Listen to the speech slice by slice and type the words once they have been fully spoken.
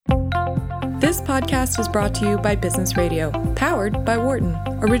This podcast is brought to you by Business Radio, powered by Wharton,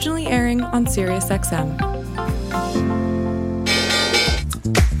 originally airing on SiriusXM.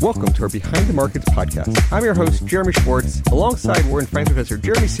 Welcome to our Behind the Markets podcast. I'm your host, Jeremy Schwartz. Alongside Wharton Finance Professor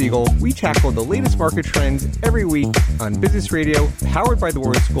Jeremy Siegel, we tackle the latest market trends every week on Business Radio, powered by the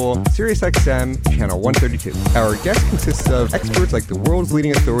Wharton School, SiriusXM, channel 132. Our guest consists of experts like the world's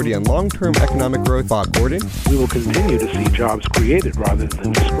leading authority on long-term economic growth, Bob Gordon. We will continue to see jobs created rather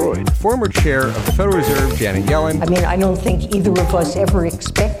than destroyed. Former chair of the Federal Reserve, Janet Yellen. I don't think either of us ever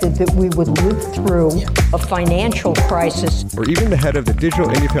expected that we would live through a financial crisis. Or even the head of the Digital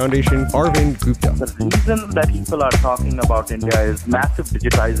India Foundation, Arvind Gupta. The reason that people are talking about India is massive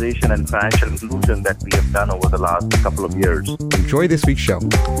digitization and financial inclusion that we have done over the last couple of years. Enjoy this week's show.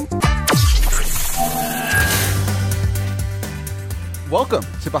 Welcome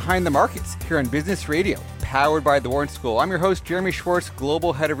to Behind the Markets here on Business Radio, powered by the Wharton School. I'm your host, Jeremy Schwartz,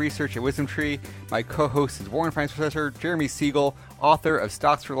 Global Head of Research at WisdomTree. My co-host is Wharton Finance Professor Jeremy Siegel, author of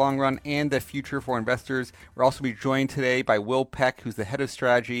Stocks for Long Run and The Future for Investors. We're also be joined today by Will Peck, who's the Head of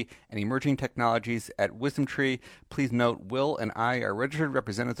Strategy and Emerging Technologies at WisdomTree. Please note, Will and I are registered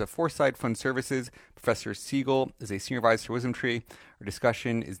representatives of Foresight Fund Services. Professor Siegel is a Senior Advisor to WisdomTree. Our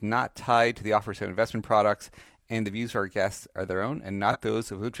discussion is not tied to the offers of investment products, and the views of our guests are their own and not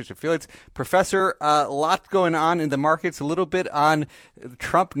those of WisdomTree affiliates. Professor, a lot going on in the markets, a little bit on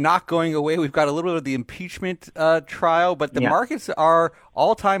Trump not going away. We've got a little bit of the impeachment trial, but the markets are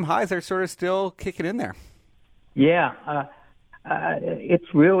all-time highs. They're sort of still kicking in there. Yeah,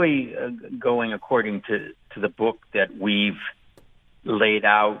 it's really going according to the book that we've laid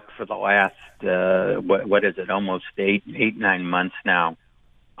out for the last, what is it, almost 9 months now.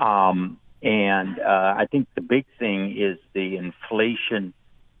 And I think the big thing is the inflation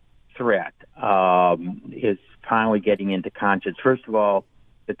threat is finally getting into conscience. First of all,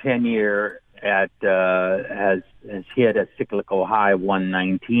 the 10-year has hit a cyclical high of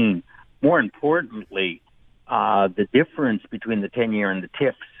 119. More importantly, the difference between the 10-year and the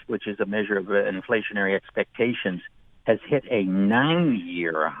TIPS, which is a measure of inflationary expectations, has hit a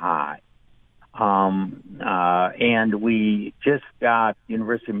 9-year high. And we just got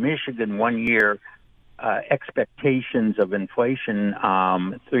University of Michigan 1 year expectations of inflation,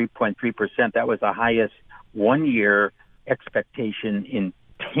 3.3%. That was the highest 1 year expectation in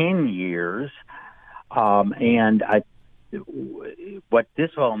 10 years. And what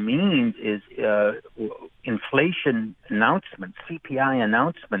this all means is inflation announcements, CPI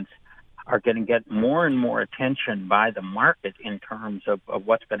announcements, are going to get more and more attention by the market in terms of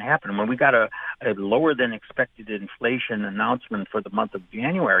what's going to happen. When we got a lower than expected inflation announcement for the month of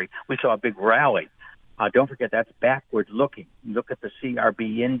January, we saw a big rally. Don't forget, that's backward looking. Look at the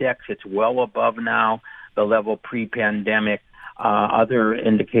CRB index. It's well above now the level pre-pandemic. Other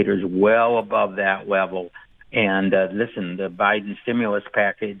indicators well above that level. And listen, the Biden stimulus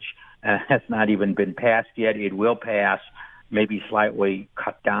package has not even been passed yet. It will pass. Maybe slightly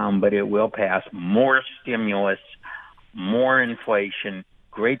cut down, but it will pass. More stimulus, more inflation,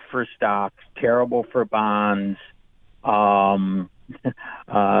 great for stocks, terrible for bonds.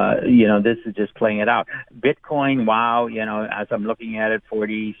 This is just playing it out. Bitcoin, wow, as I'm looking at it,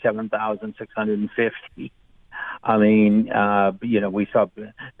 47,650. We saw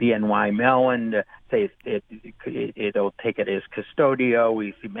BNY Mellon say it'll take it as custodio.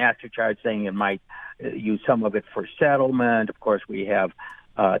 We see MasterCard saying it might use some of it for settlement. Of course, we have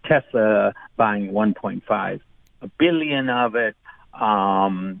Tesla buying 1.5 billion of it. These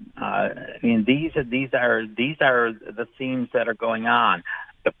are the themes that are going on.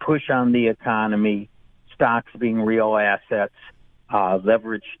 The push on the economy, stocks being real assets,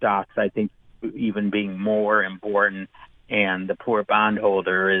 leveraged stocks, I think, even being more important, and the poor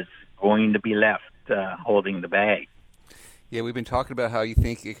bondholder is going to be left holding the bag. Yeah, we've been talking about how you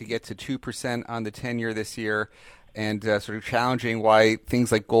think it could get to 2% on the 10-year this year, and sort of challenging why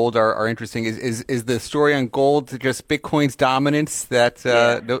things like gold are interesting. Is the story on gold just Bitcoin's dominance that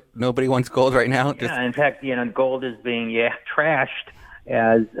nobody wants gold right now? Yeah, in fact, gold is being trashed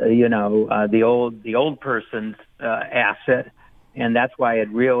as the old person's asset. And that's why it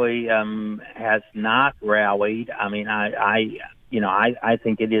really has not rallied. I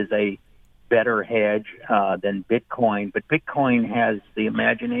think it is a better hedge than Bitcoin. But Bitcoin has the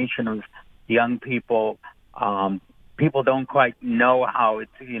imagination of young people. People don't quite know how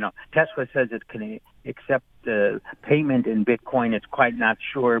it's, Tesla says it can accept payment in Bitcoin. It's quite not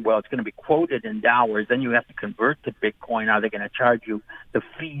sure. Well, it's going to be quoted in dollars. Then you have to convert to Bitcoin. Are they going to charge you the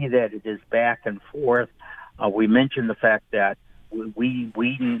fee that it is back and forth? We mentioned the fact that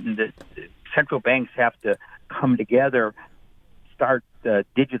the central banks have to come together start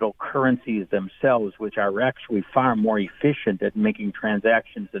digital currencies themselves, which are actually far more efficient at making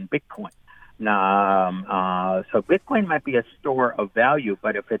transactions than Bitcoin. So Bitcoin might be a store of value,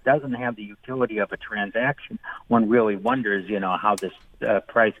 but if it doesn't have the utility of a transaction, one really wonders, how this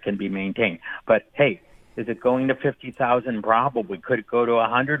price can be maintained. But hey, is it going to 50,000? Probably. Could it go to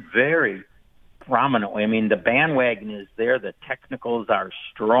 100? Very prominently. I mean, the bandwagon is there. The technicals are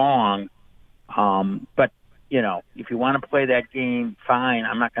strong. But, if you want to play that game, fine.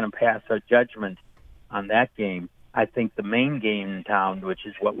 I'm not going to pass a judgment on that game. I think the main game in town, which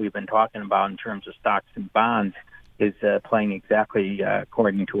is what we've been talking about in terms of stocks and bonds, is playing exactly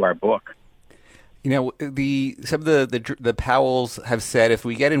according to our book. Some of the Powells have said if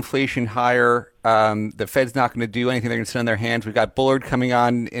we get inflation higher, the Fed's not going to do anything. They're going to sit on their hands. We've got Bullard coming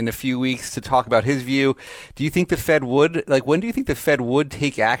on in a few weeks to talk about his view. Do you think the Fed would, when do you think the Fed would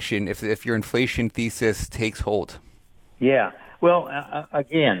take action if your inflation thesis takes hold? Yeah. Well,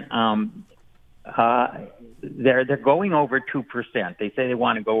 again, they're going over 2%. They say they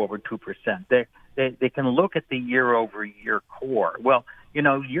want to go over 2%. They can look at the year-over-year core. Well,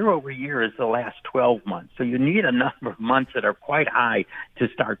 year-over-year is the last 12 months. So you need a number of months that are quite high to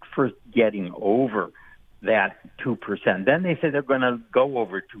start first getting over that 2%. Then they say they're going to go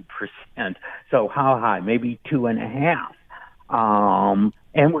over 2%. So how high? Maybe 2.5%.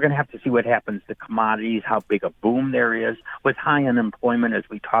 And we're going to have to see what happens to commodities, how big a boom there is. With high unemployment, as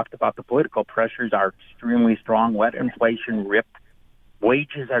we talked about, the political pressures are extremely strong. Wet inflation ripped.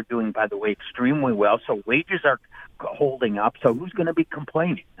 Wages are doing, by the way, extremely well. So wages are holding up. So who's going to be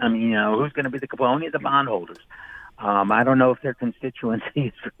complaining? I mean, who's going to be the complaint? Only the bondholders. I don't know if their constituency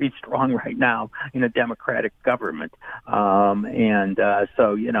is very strong right now in a Democratic government. So,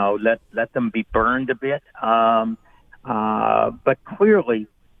 let them be burned a bit. But clearly,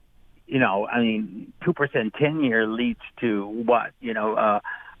 2% 10-year leads to what?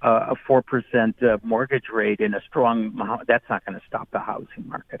 A 4% mortgage rate in a strong, that's not going to stop the housing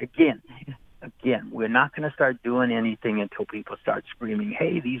market. Again, we're not going to start doing anything until people start screaming,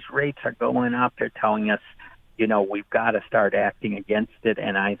 hey, these rates are going up. They're telling us, we've got to start acting against it.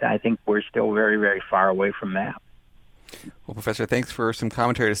 And I think we're still very, very far away from that. Well, Professor, thanks for some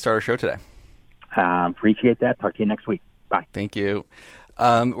commentary to start our show today. Appreciate that. Talk to you next week. Bye. Thank you.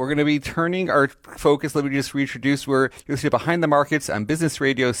 We're going to be turning our focus. Let me just reintroduce. You're listening to Behind the Markets on Business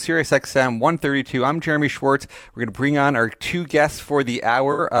Radio, Sirius XM 132. I'm Jeremy Schwartz. We're going to bring on our two guests for the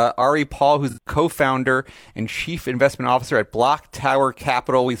hour. Ari Paul, who's co-founder and chief investment officer at Block Tower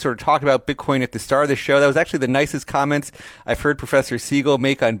Capital. We sort of talked about Bitcoin at the start of the show. That was actually the nicest comments I've heard Professor Siegel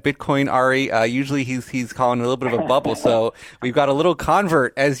make on Bitcoin, Ari. Usually he's calling a little bit of a bubble. So we've got a little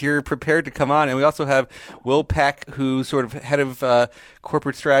convert as you're prepared to come on. And we also have Will Peck, who's sort of head of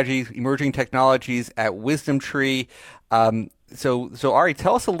corporate strategy, emerging technologies at WisdomTree. So Ari,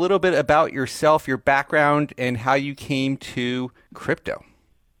 tell us a little bit about yourself, your background, and how you came to crypto.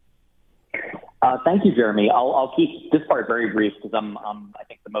 Thank you, Jeremy. I'll keep this part very brief because I'm I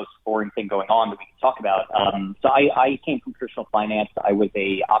think the most boring thing going on that we can talk about. So I came from traditional finance. I was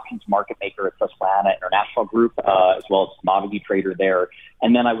a options market maker at Susquehanna International Group, as well as commodity trader there.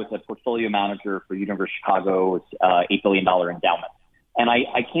 And then I was a portfolio manager for University of Chicago's $8 billion endowment. And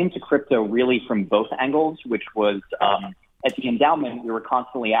I came to crypto really from both angles, which was at the endowment, we were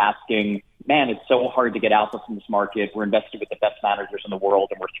constantly asking, man, it's so hard to get alpha from this market. We're invested with the best managers in the world,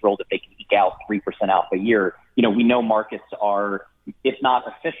 and we're thrilled that they can eke out 3% alpha a year. We know markets are, if not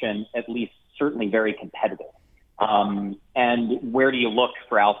efficient, at least certainly very competitive. And where do you look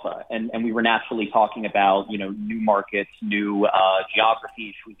for alpha? And we were naturally talking about, new markets, new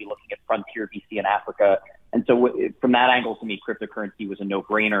geographies. Should we be looking at frontier VC in Africa? And so from that angle, to me, cryptocurrency was a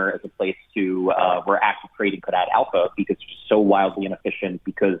no-brainer as a place to where active trading could add alpha because it's just so wildly inefficient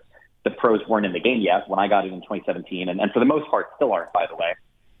because the pros weren't in the game yet when I got it in 2017. And for the most part, still aren't, by the way.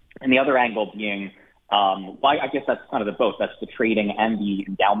 And the other angle being, I guess that's kind of the both. That's the trading and the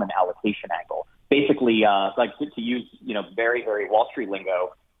endowment allocation angle. Basically, to use, very, very Wall Street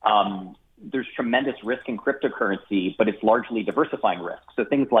lingo, there's tremendous risk in cryptocurrency, but it's largely diversifying risk. So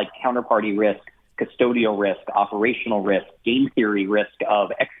things like counterparty risk, custodial risk, operational risk, game theory risk of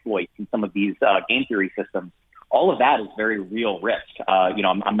exploits in some of these game theory systems. All of that is very real risk.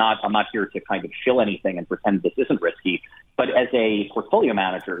 I'm not here to kind of shill anything and pretend this isn't risky. But as a portfolio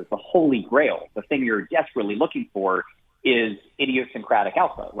manager, the holy grail, the thing you're desperately looking for is idiosyncratic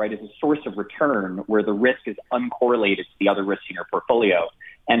alpha, right? It's a source of return where the risk is uncorrelated to the other risks in your portfolio.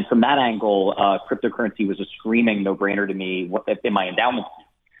 And from that angle, cryptocurrency was a screaming no-brainer to me in my endowment.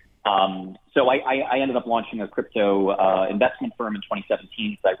 So I ended up launching a crypto investment firm in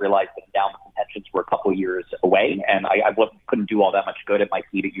 2017 because I realized that endowments and pensions were a couple years away, and I couldn't do all that much good at my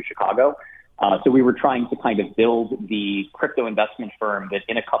seat at UChicago. So we were trying to kind of build the crypto investment firm that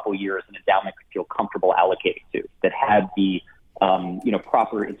in a couple years an endowment could feel comfortable allocating to, that had the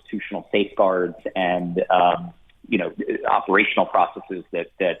proper institutional safeguards and operational processes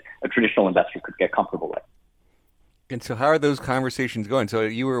that a traditional investor could get comfortable with. And so how are those conversations going? So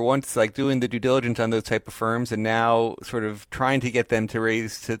you were once like doing the due diligence on those type of firms and now sort of trying to get them to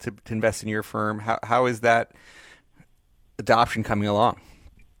raise to invest in your firm. How is that adoption coming along?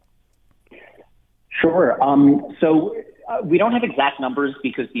 Sure. So we don't have exact numbers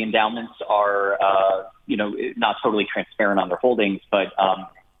because the endowments are, not totally transparent on their holdings, but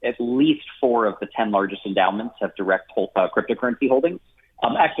at least 4 of the 10 largest endowments have direct cryptocurrency holdings.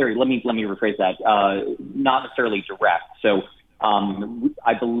 Actually, let me rephrase that. Not necessarily direct. So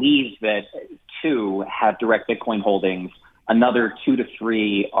I believe that 2 have direct Bitcoin holdings. Another 2 to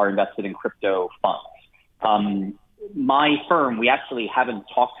 3 are invested in crypto funds. My firm, we actually haven't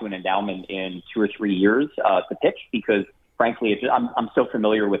talked to an endowment in 2 or 3 years to pitch because, frankly, I'm so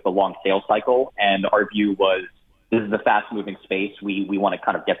familiar with the long sales cycle, and our view was this is a fast-moving space. We want to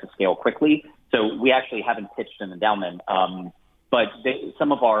kind of get to scale quickly. So we actually haven't pitched an endowment. But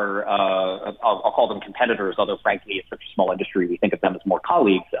some of our, I'll call them competitors, although frankly it's such a small industry, we think of them as more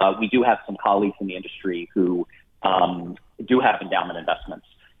colleagues. We do have some colleagues in the industry who do have endowment investments.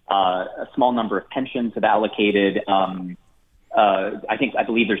 A small number of pensions have allocated. I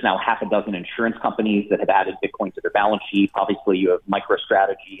believe there's now half a dozen insurance companies that have added Bitcoin to their balance sheet. Obviously, you have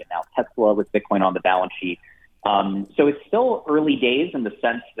MicroStrategy and now Tesla with Bitcoin on the balance sheet. So it's still early days in the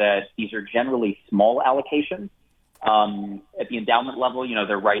sense that these are generally small allocations. At the endowment level,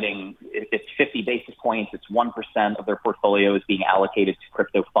 they're writing, it's 50 basis points, it's 1% of their portfolio is being allocated to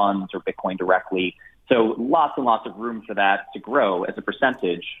crypto funds or Bitcoin directly. So lots and lots of room for that to grow as a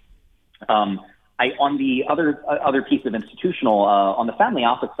percentage. On the other piece of institutional, on the family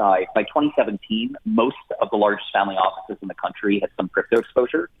office side, by 2017, most of the largest family offices in the country had some crypto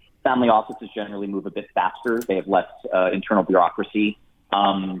exposure. Family offices generally move a bit faster. They have less internal bureaucracy.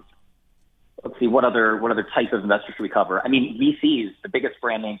 Let's see, what other type of investors should we cover? I mean, VCs, the biggest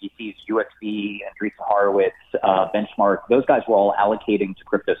brand name VCs, USB, Andreessen Horowitz, Benchmark, those guys were all allocating to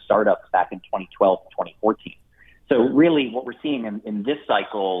crypto startups back in 2012 and 2014. So really what we're seeing in this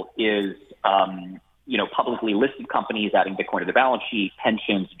cycle is, publicly listed companies adding Bitcoin to their balance sheet,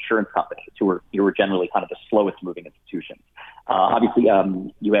 pensions, insurance companies who were generally kind of the slowest moving institutions. Obviously,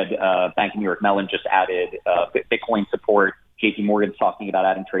 you had Bank of New York Mellon just added Bitcoin support. JP Morgan's talking about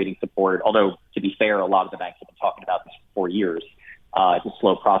adding trading support, although to be fair, a lot of the banks have been talking about this for 4 years. It's a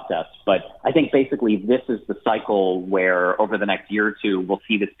slow process. But I think basically this is the cycle where over the next year or two, we'll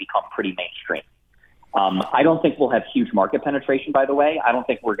see this become pretty mainstream. I don't think we'll have huge market penetration, by the way. I don't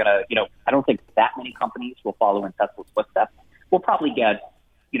think we're going to, I don't think that many companies will follow in Tesla's footsteps. We'll probably get,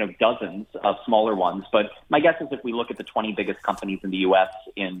 dozens of smaller ones. But my guess is if we look at the 20 biggest companies in the U.S.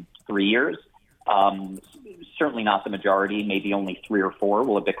 in 3 years, certainly not the majority, maybe only 3 or 4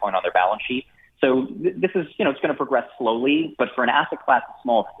 will have Bitcoin on their balance sheet. So this is, it's going to progress slowly, but for an asset class as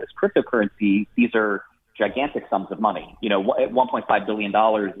small as cryptocurrency, these are gigantic sums of money. $1.5 billion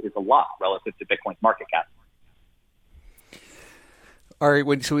is a lot relative to Bitcoin's market cap. All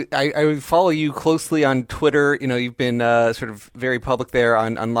right, so I would follow you closely on Twitter. You've been sort of very public there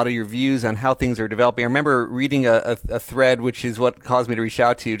on a lot of your views on how things are developing. I remember reading a thread, which is what caused me to reach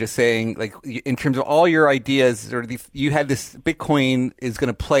out to you, just saying, like, in terms of all your ideas, you had this Bitcoin is going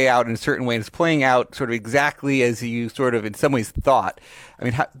to play out in a certain way, and it's playing out sort of exactly as you sort of in some ways thought. I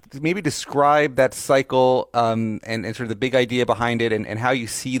mean, maybe describe that cycle and sort of the big idea behind it and how you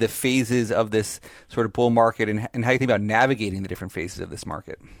see the phases of this sort of bull market and how you think about navigating the different phases of this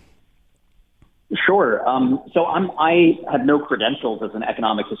market. Sure. So I have no credentials as an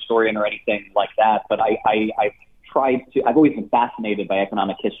economic historian or anything like that, but I've always been fascinated by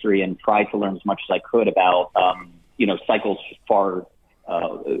economic history and tried to learn as much as I could about, cycles far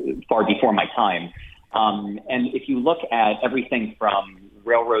before my time. And if you look at everything from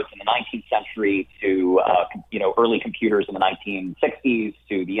railroads in the 19th century to, early computers in the 1960s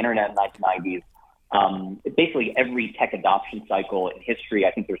to the internet in the 1990s, basically every tech adoption cycle in history,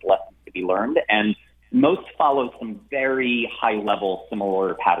 I think there's lessons to be learned. And most follow some very high-level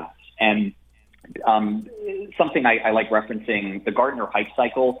similar patterns. And something I like referencing, the Gartner hype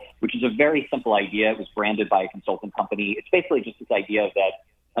cycle, which is a very simple idea. It was branded by a consulting company. It's basically just this idea that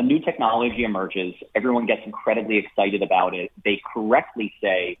a new technology emerges. Everyone gets incredibly excited about it. They correctly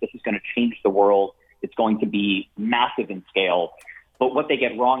say, this is going to change the world. It's going to be massive in scale. but what they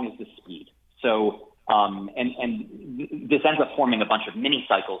get wrong is the speed. So, this ends up forming a bunch of mini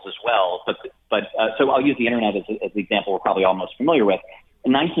cycles as well. So I'll use the internet as the example we're probably all most familiar with.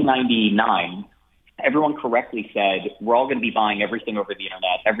 In 1999, everyone correctly said, we're all going to be buying everything over the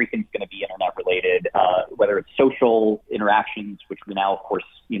internet. Everything's going to be internet related, whether it's social interactions, which we now, of course,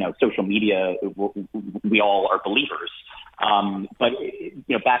 social media, we all are believers. But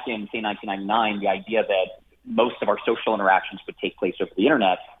back in, say, 1999, the idea that most of our social interactions would take place over the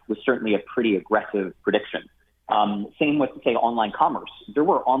internet was certainly a pretty aggressive prediction. Same with, say, online commerce. There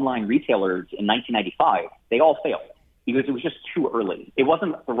were online retailers in 1995. They all failed because it was just too early. It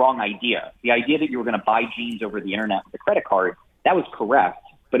wasn't the wrong idea. The idea that you were going to buy jeans over the internet with a credit card, that was correct,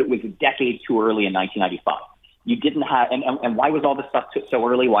 but it was a decade too early in 1995. You didn't have, and why was all this stuff so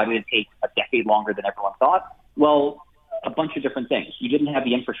early? Why did it take a decade longer than everyone thought? Well, a bunch of different things. You didn't have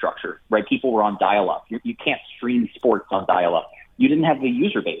the infrastructure, right? People were on dial-up. You can't stream sports on dial-up. You didn't have the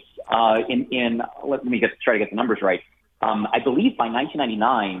user base. Let me try to get the numbers right. I believe by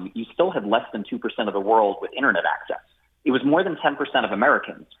 1999, you still had less than 2% of the world with internet access. It was more than 10% of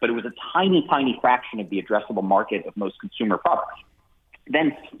Americans, but it was a tiny, tiny fraction of the addressable market of most consumer products.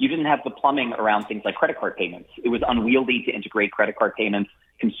 Then you didn't have the plumbing around things like credit card payments. It was unwieldy to integrate credit card payments.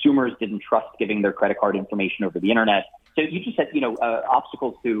 Consumers didn't trust giving their credit card information over the internet. So you just had,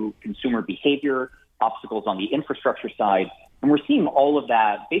 obstacles to consumer behavior, obstacles on the infrastructure side. And we're seeing all of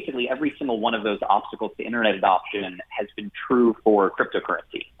that. Basically, every single one of those obstacles to internet adoption has been true for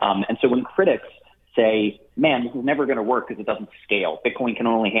cryptocurrency. And so when critics say, man, this is never going to work because it doesn't scale, Bitcoin can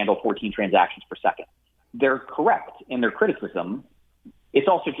only handle 14 transactions per second, they're correct in their criticism. It's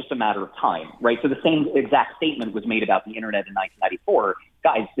also just a matter of time, right? So the same exact statement was made about the internet in 1994.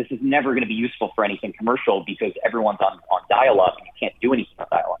 Guys, this is never going to be useful for anything commercial because everyone's on dial-up and you can't do anything on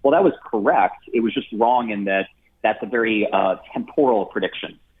dial-up. Well, that was correct. It was just wrong in that that's a very temporal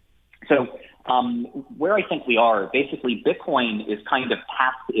prediction. So where I think we are, basically, Bitcoin is kind of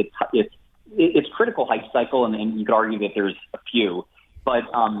past its critical hype cycle, and you could argue that there's a few. But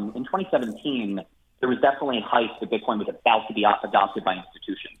in 2017, there was definitely a hype that Bitcoin was about to be adopted by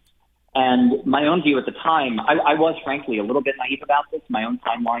institutions. And my own view at the time, I was frankly a little bit naive about this. My own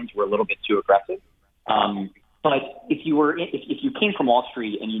timelines were a little bit too aggressive. But if you came from Wall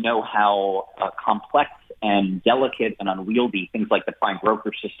Street and you know how complex and delicate and unwieldy things like the prime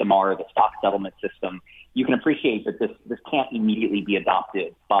brokerage system are, the stock settlement system, you can appreciate that this can't immediately be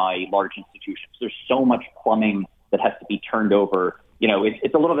adopted by large institutions. There's so much plumbing that has to be turned over.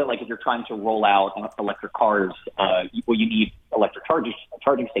 It's a little bit like if you're trying to roll out electric cars, you need electric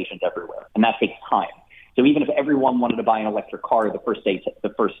charging stations everywhere, and that takes time. So even if everyone wanted to buy an electric car the first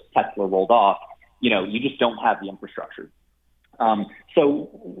Tesla rolled off, you just don't have the infrastructure. So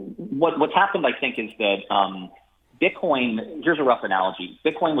what's happened, I think, is that Bitcoin, here's a rough analogy.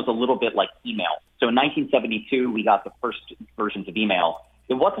 Bitcoin was a little bit like email. So in 1972, we got the first versions of email.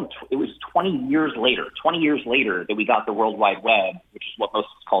 It was 20 years later that we got the World Wide Web, which is what most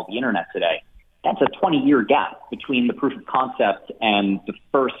call the internet today. That's a 20-year gap between the proof of concept and the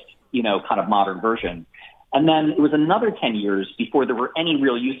first, kind of modern version. And then it was another 10 years before there were any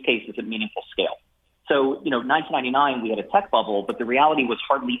real use cases at meaningful scale. So, 1999, we had a tech bubble, but the reality was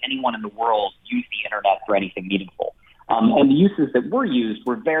hardly anyone in the world used the internet for anything meaningful. And the uses that were used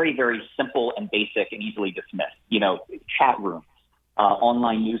were very, very simple and basic and easily dismissed. Chat rooms,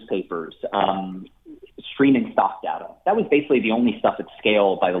 online newspapers, streaming stock data. That was basically the only stuff at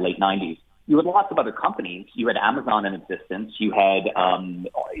scale by the late 90s. You had lots of other companies. You had Amazon in existence. You had,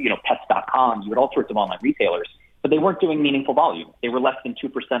 Pets.com. You had all sorts of online retailers, but they weren't doing meaningful volume. They were less than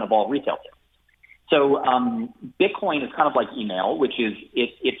 2% of all retail sales. So Bitcoin is kind of like email, which is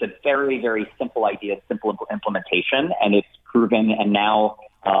it's a very, very simple idea, simple implementation, and it's proven. And now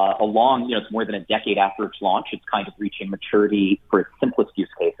it's more than a decade after its launch, it's kind of reaching maturity for its simplest use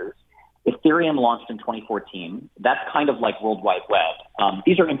cases. Ethereum launched in 2014. That's kind of like World Wide Web.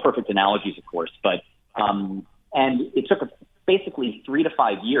 These are imperfect analogies, of course, but and it took basically 3 to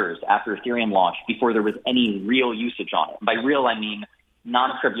 5 years after Ethereum launched before there was any real usage on it. By real, I mean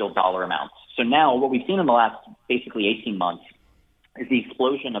non-trivial dollar amounts. So now what we've seen in the last basically 18 months is the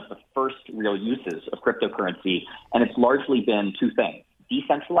explosion of the first real uses of cryptocurrency, and it's largely been two things: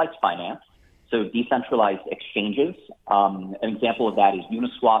 decentralized finance, so decentralized exchanges. An example of that is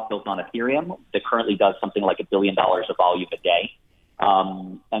Uniswap, built on Ethereum, that currently does something like $1 billion of volume a day.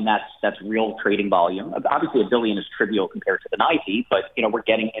 And that's real trading volume. Obviously, $1 billion is trivial compared to the NYSE, but we're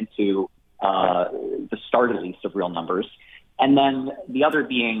getting into the start, at least, of real numbers. And then the other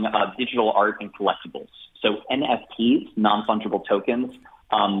being digital art and collectibles. So NFTs, non-fungible tokens,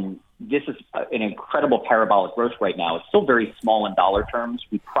 this is an incredible parabolic growth right now. It's still very small in dollar terms.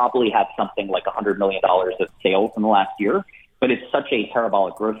 We probably had something like $100 million of sales in the last year, but it's such a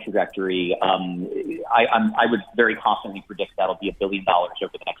parabolic growth trajectory. I would very confidently predict that'll be $1 billion over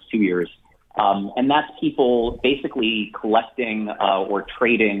the next 2 years. And that's people basically collecting or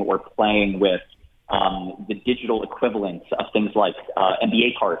trading or playing with the digital equivalents of things like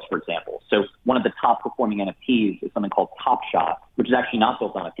NBA cards, for example. So one of the top performing NFTs is something called Top Shot, which is actually not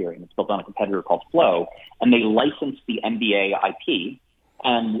built on Ethereum. It's built on a competitor called Flow. And they licensed the NBA IP,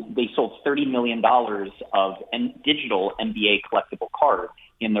 and they sold $30 million of digital NBA collectible cards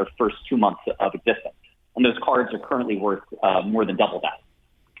in their first 2 months of existence. And those cards are currently worth more than double that.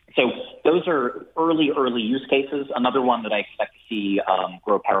 So those are early use cases. Another one that I expect to see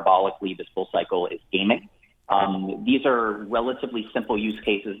grow parabolically this full cycle is gaming. These are relatively simple use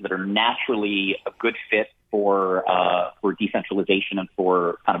cases that are naturally a good fit for decentralization and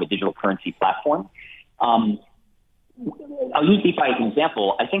for kind of a digital currency platform. I'll use DeFi as an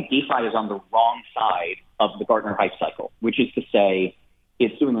example. I think DeFi is on the wrong side of the Gartner hype cycle, which is to say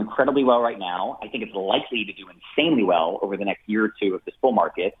it's doing incredibly well right now. I think it's likely to do insanely well over the next year or two of this bull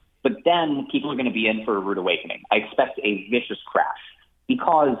market. But then people are going to be in for a rude awakening. I expect a vicious crash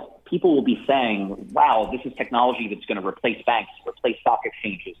because people will be saying, wow, this is technology that's going to replace banks, replace stock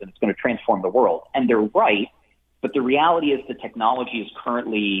exchanges, and it's going to transform the world. And they're right. But the reality is the technology is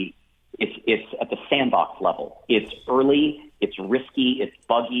currently, it's at the sandbox level. It's early, it's risky, it's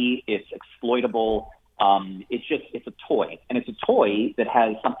buggy, it's exploitable. It's a toy, and it's a toy that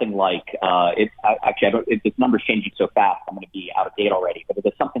has something like, this number's changing so fast, I'm going to be out of date already, but it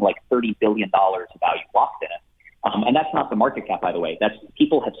has something like $30 billion of value locked in it. And that's not the market cap, by the way. That's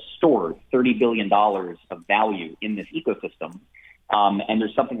people have stored $30 billion of value in this ecosystem. And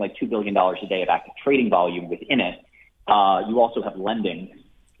there's something like $2 billion a day of active trading volume within it. You also have lending.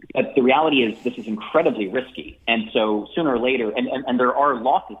 But the reality is this is incredibly risky. And so sooner or later, and there are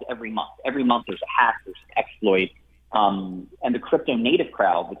losses every month. Every month there's a hack, there's an exploit. And the crypto native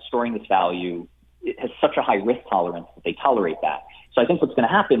crowd that's storing this value, it has such a high risk tolerance that they tolerate that. So I think what's going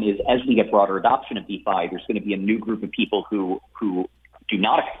to happen is as we get broader adoption of DeFi, there's going to be a new group of people who do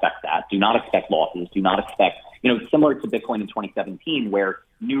not expect that, do not expect losses, do not expect, similar to Bitcoin in 2017, where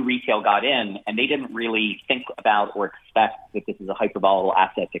new retail got in and they didn't really think about or expect that this is a hyper-volatile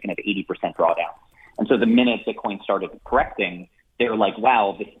asset that can have 80% drawdown. And so the minute Bitcoin started correcting, they were like,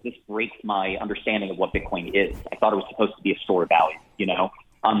 wow, this breaks my understanding of what Bitcoin is. I thought it was supposed to be a store of value,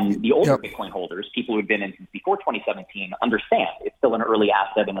 The older Bitcoin holders, people who have been in since before 2017, understand it's still an early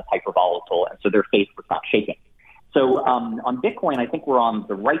asset and it's hyper-volatile, and so their faith was not shaken. So on Bitcoin, I think we're on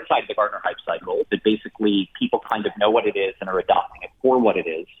the right side of the Gartner hype cycle, that basically people kind of know what it is and are adopting it for what it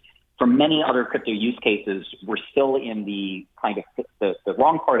is. For many other crypto use cases, we're still in the kind of the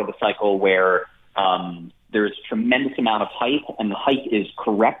wrong part of the cycle where there's tremendous amount of hype, and the hype is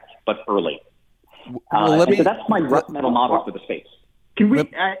correct but early. So that's my rough mental model for the space. Can we?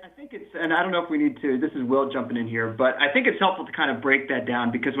 I think it's, and I don't know if we need to. This is Will jumping in here, but I think it's helpful to kind of break that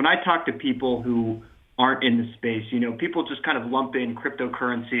down, because when I talk to people who aren't in the space, people just kind of lump in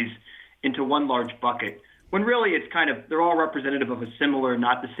cryptocurrencies into one large bucket, when really it's kind of, they're all representative of a similar,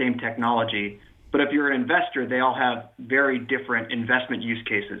 not the same technology. But if you're an investor, they all have very different investment use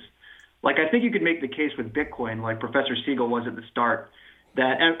cases. Like, I think you could make the case with Bitcoin, like Professor Siegel was at the start,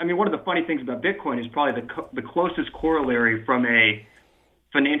 that, I mean, one of the funny things about Bitcoin is probably the closest corollary from a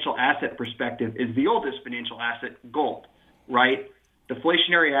financial asset perspective is the oldest financial asset, gold, right?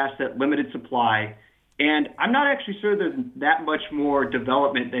 Deflationary asset, limited supply. And I'm not actually sure there's that much more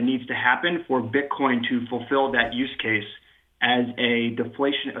development that needs to happen for Bitcoin to fulfill that use case as a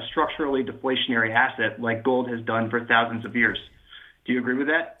structurally deflationary asset like gold has done for thousands of years. Do you agree with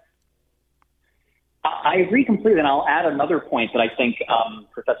that? I agree completely, and I'll add another point that I think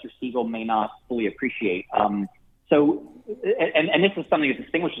Professor Siegel may not fully appreciate. And this is something that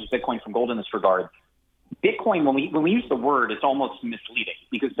distinguishes Bitcoin from gold in this regard. Bitcoin, when we use the word, it's almost misleading,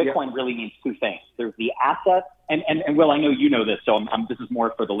 because Bitcoin really means two things. There's the asset, and Will, I know you know this, so this is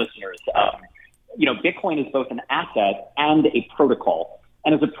more for the listeners. Bitcoin is both an asset and a protocol.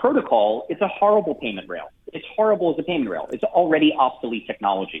 And as a protocol, it's a horrible payment rail. It's horrible as a payment rail. It's already obsolete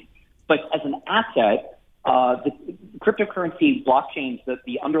technology. But as an asset, the cryptocurrency blockchains,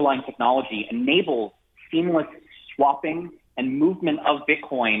 the underlying technology enables seamless swapping and movement of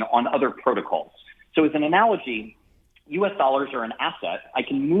Bitcoin on other protocols. So as an analogy, U.S. dollars are an asset. I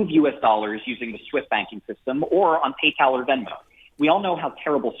can move U.S. dollars using the SWIFT banking system or on PayPal or Venmo. We all know how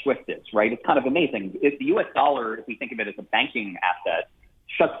terrible SWIFT is, right? It's kind of amazing. The U.S. dollar, if we think of it as a banking asset,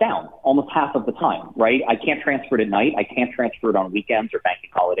 shuts down almost half of the time, right? I can't transfer it at night. I can't transfer it on weekends or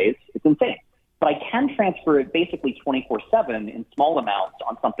banking holidays. It's insane. But I can transfer it basically 24/7 in small amounts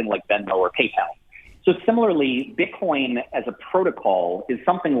on something like Venmo or PayPal. So similarly, Bitcoin as a protocol is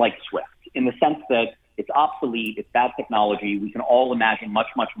something like SWIFT in the sense that it's obsolete, it's bad technology. We can all imagine much,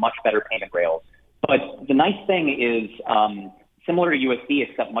 much, much better payment rails. But the nice thing is similar to USD,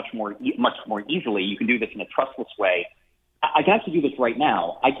 except much more easily. You can do this in a trustless way. I can actually do this right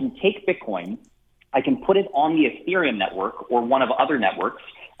now. I can take Bitcoin, I can put it on the Ethereum network or one of other networks,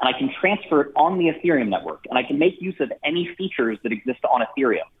 and I can transfer it on the Ethereum network. And I can make use of any features that exist on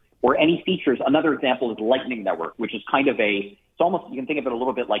Ethereum or any features. Another example is Lightning Network, which is kind of it's almost, you can think of it a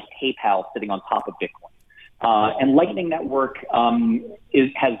little bit like PayPal sitting on top of Bitcoin. And Lightning Network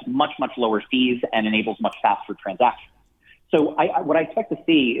has much, much lower fees and enables much faster transactions. So what I expect to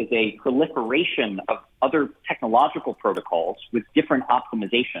see is a proliferation of other technological protocols with different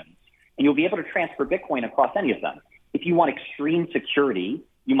optimizations, and you'll be able to transfer Bitcoin across any of them. If you want extreme security,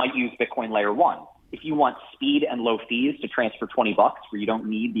 you might use Bitcoin Layer 1. If you want speed and low fees to transfer $20 where you don't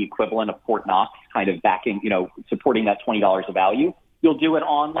need the equivalent of Fort Knox kind of backing, supporting that $20 of value, you'll do it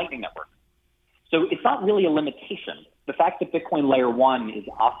on Lightning Network. So it's not really a limitation. The fact that Bitcoin Layer 1 is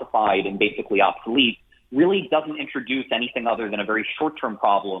ossified and basically obsolete really doesn't introduce anything other than a very short-term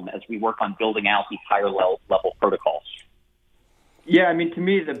problem as we work on building out these higher level protocols. Yeah, I mean, to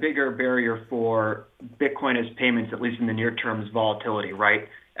me, the bigger barrier for Bitcoin as payments, at least in the near term, is volatility, right?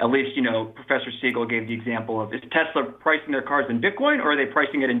 At least, Professor Siegel gave the example of, is Tesla pricing their cars in Bitcoin, or are they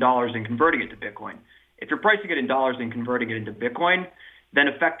pricing it in dollars and converting it to Bitcoin? If you're pricing it in dollars and converting it into Bitcoin, then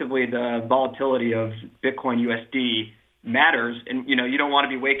effectively the volatility of Bitcoin USD matters. And, you don't want to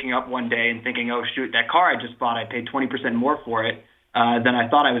be waking up one day and thinking, oh, shoot, that car I just bought, I paid 20% more for it than I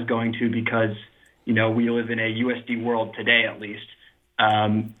thought I was going to because, we live in a USD world today, at least,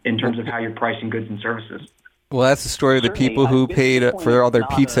 in terms of how you're pricing goods and services. Well, that's the story of the people who paid for all their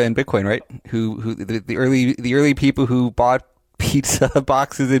pizza in Bitcoin, right? Who the early people who bought pizza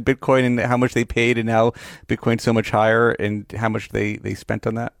boxes in Bitcoin and how much they paid, and now Bitcoin's so much higher, and how much they spent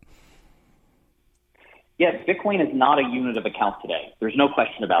on that. Yes, Bitcoin is not a unit of account today. There's no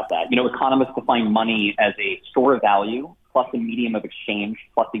question about that. Economists define money as a store of value plus a medium of exchange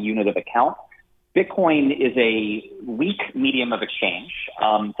plus a unit of account. Bitcoin is a weak medium of exchange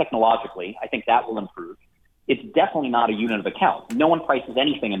technologically. I think that will improve. It's definitely not a unit of account. No one prices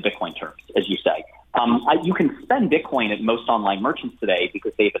anything in Bitcoin terms, as you say. You can spend Bitcoin at most online merchants today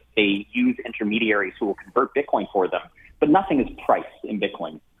because they use intermediaries who will convert Bitcoin for them, but nothing is priced in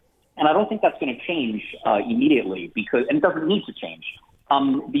Bitcoin. And I don't think that's going to change immediately and it doesn't need to change.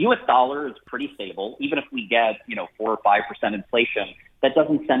 The U.S. dollar is pretty stable. Even if we get 4 or 5% inflation, that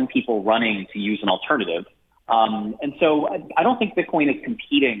doesn't send people running to use an alternative. And so I don't think Bitcoin is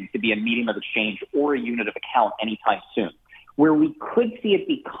competing to be a medium of exchange or a unit of account anytime soon. Where we could see it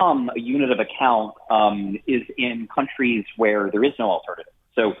become a unit of account is in countries where there is no alternative.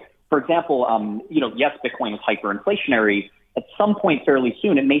 So, for example, yes, Bitcoin is hyperinflationary. At some point fairly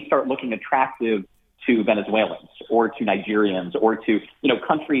soon, it may start looking attractive to Venezuelans or to Nigerians or to,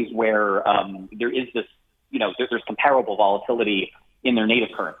 countries where there is this, there's comparable volatility in their native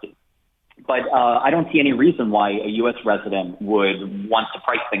currency. But I don't see any reason why a U.S. resident would want to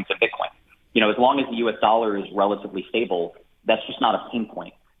price things in Bitcoin. As long as the U.S. dollar is relatively stable, that's just not a pain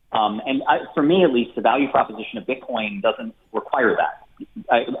point. For me, at least, the value proposition of Bitcoin doesn't require that.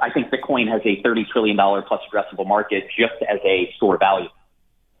 I think Bitcoin has a $30 trillion plus addressable market just as a store of value.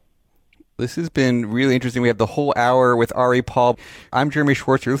 This has been really interesting. We have the whole hour with Ari Paul. I'm Jeremy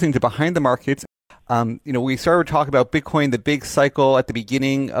Schwartz. You're listening to Behind the Markets. We started to talk about Bitcoin, the big cycle at the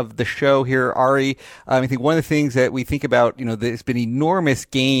beginning of the show here, Ari. I think one of the things that we think about, there's been enormous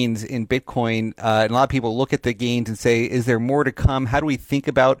gains in Bitcoin. And a lot of people look at the gains and say, is there more to come? How do we think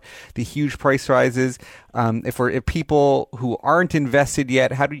about the huge price rises? If people who aren't invested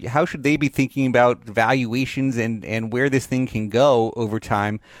yet, how should they be thinking about valuations and where this thing can go over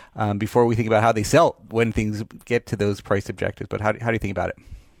time before we think about how they sell when things get to those price objectives? But how do you think about it?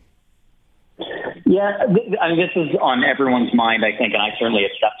 Yeah, this is on everyone's mind, I think, and I certainly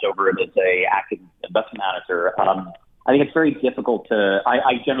obsess over it as a active investment manager. I think it's very difficult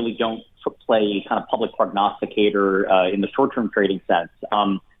I generally don't play kind of public prognosticator in the short-term trading sense.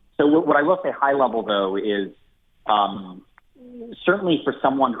 So what I will say high level, though, is certainly for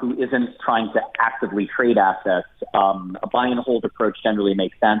someone who isn't trying to actively trade assets, a buy and hold approach generally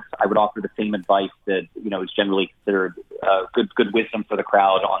makes sense. I would offer the same advice that, is generally considered good wisdom for the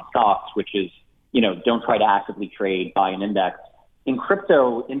crowd on stocks, which is, don't try to actively trade, buy an index. In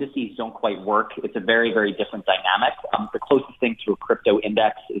crypto, indices don't quite work. It's a very, very different dynamic. The closest thing to a crypto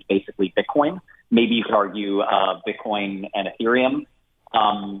index is basically Bitcoin. Maybe you could argue Bitcoin and Ethereum.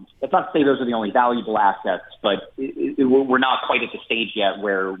 That's not to say those are the only valuable assets, but we're not quite at the stage yet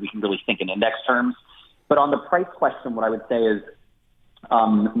where we can really think in index terms. But on the price question, what I would say is,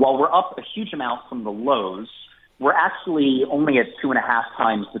 while we're up a huge amount from the lows, we're actually only at 2.5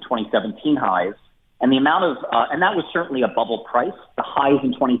 times the 2017 highs. And the amount of, and that was certainly a bubble price. The highs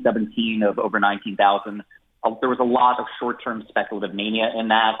in 2017 of over 19,000, there was a lot of short-term speculative mania in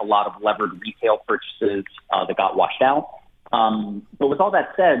that, a lot of levered retail purchases that got washed out. But with all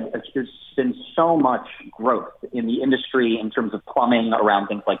that said, there's been so much growth in the industry in terms of plumbing around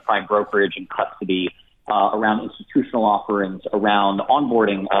things like prime brokerage and custody, around institutional offerings, around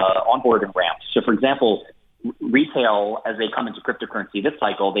onboarding ramps. So, for example, retail, as they come into cryptocurrency this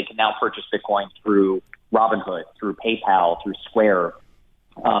cycle, they can now purchase Bitcoin through Robinhood, through PayPal, through Square.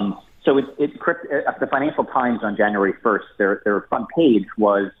 So the Financial Times on January 1st, their front page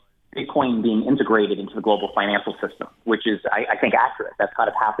was Bitcoin being integrated into the global financial system, which is, I think, accurate. That's kind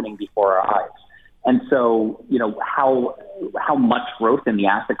of happening before our eyes. And so, how much growth in the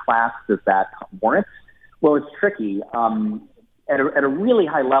asset class does that warrant? Well, it's tricky. At a really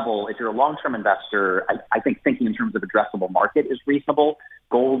high level, if you're a long-term investor, I think thinking in terms of addressable market is reasonable.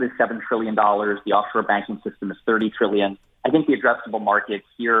 Gold is $7 trillion. The offshore banking system is $30 trillion. I think the addressable market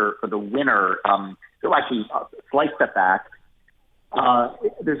here for the winner, so actually a slight step back.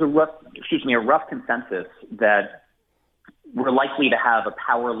 There's a rough consensus that we're likely to have a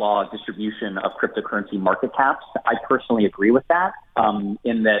power law distribution of cryptocurrency market caps. I personally agree with that,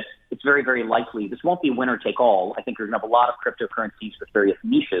 in that it's very, very likely this won't be winner take all. I think you're going to have a lot of cryptocurrencies with various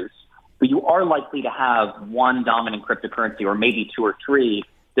niches, but you are likely to have one dominant cryptocurrency or maybe two or three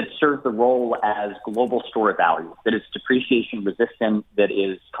that serve the role as global store of value, that is depreciation resistant, that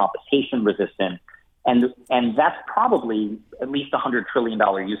is compensation resistant. And that's probably at least $100 trillion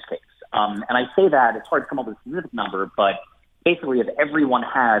use case. And I say that, it's hard to come up with a specific number, but basically if everyone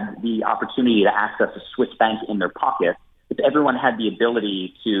had the opportunity to access a Swiss bank in their pocket, if everyone had the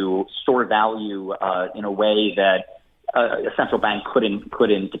ability to store value in a way that a central bank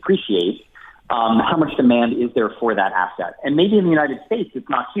couldn't depreciate, how much demand is there for that asset? And maybe in the United States, it's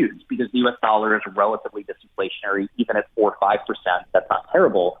not huge because the U.S. dollar is relatively disinflationary, even at 4 or 5%. That's not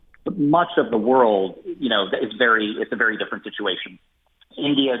terrible. But much of the world, it's a very different situation.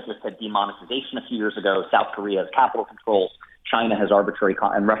 India just had demonetization a few years ago. South Korea has capital controls. China has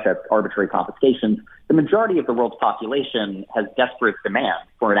and Russia has arbitrary confiscations. The majority of the world's population has desperate demand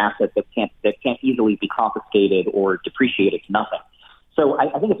for an asset that can't easily be confiscated or depreciated to nothing. So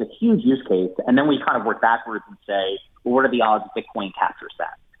I think it's a huge use case. And then we kind of work backwards and say, well, what are the odds Bitcoin captures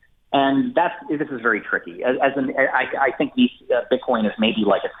that? And this is very tricky. I think Bitcoin is maybe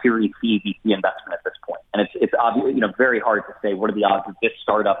like a Series C VC investment at this point, and it's obvious, very hard to say what are the odds that this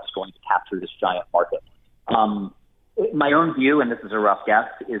startup is going to capture this giant market. My own view, and this is a rough guess,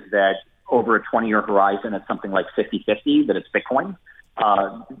 is that over a 20-year horizon, it's something like 50-50 that it's Bitcoin.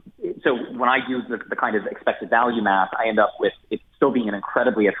 So when I do the kind of expected value math, I end up with it still being an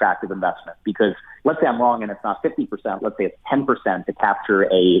incredibly attractive investment because let's say I'm wrong and it's not 50%, let's say it's 10% to capture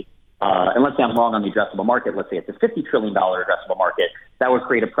and let's say I'm wrong on the addressable market, let's say it's a $50 trillion addressable market, that would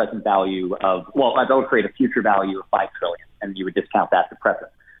create a present value that would create a future value of $5 trillion, and you would discount that to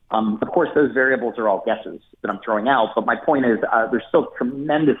present. Of course, those variables are all guesses that I'm throwing out, but my point is there's still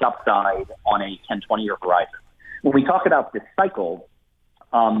tremendous upside on a 10, 20-year horizon. When we talk about this cycle,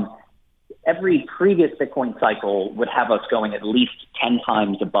 every previous Bitcoin cycle would have us going at least 10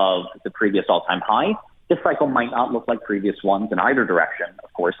 times above the previous all-time high. This cycle might not look like previous ones in either direction,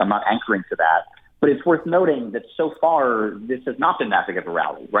 of course. I'm not anchoring to that. But it's worth noting that so far, this has not been that big of a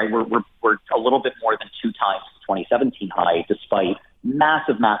rally, right? We're a little bit more than 2 times the 2017 high, despite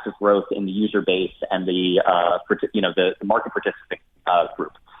massive growth in the user base and the market participant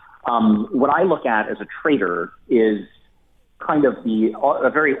group. What I look at as a trader is kind of a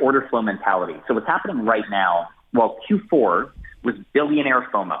very order flow mentality. So what's happening right now, Q4 was billionaire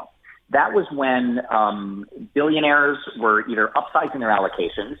FOMO. That was when billionaires were either upsizing their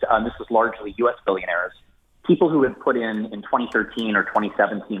allocations. This was largely U.S. billionaires. People who had put in 2013 or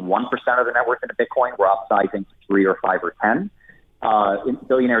 2017 1% of their net worth into Bitcoin were upsizing to 3 or 5 or 10.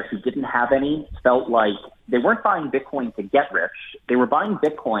 Billionaires who didn't have any felt like they weren't buying Bitcoin to get rich. They were buying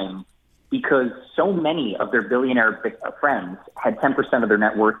Bitcoin because so many of their billionaire friends had 10% of their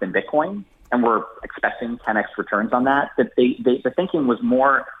net worth in Bitcoin and were expecting 10x returns on that. That the thinking was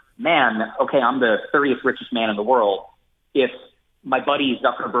more, man, okay, I'm the 30th richest man in the world. If my buddies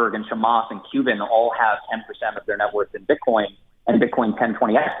Zuckerberg and Chamath and Cuban all have 10% of their net worth in Bitcoin and Bitcoin 10,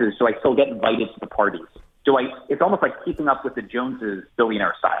 20x's, do I still get invited to the parties? It's almost like keeping up with the Joneses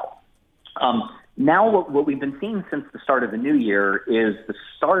billionaire style. Now what we've been seeing since the start of the new year is the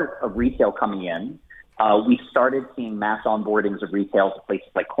start of retail coming in. We started seeing mass onboardings of retail to places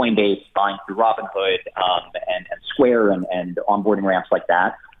like Coinbase, buying through Robinhood, and Square and onboarding ramps like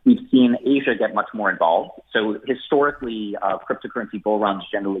that. We've seen Asia get much more involved. So historically, cryptocurrency bull runs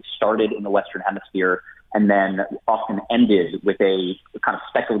generally started in the Western Hemisphere and then often ended with a kind of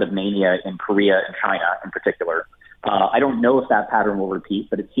speculative mania in Korea and China in particular. I don't know if that pattern will repeat,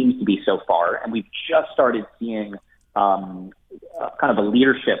 but it seems to be so far. And we've just started seeing kind of a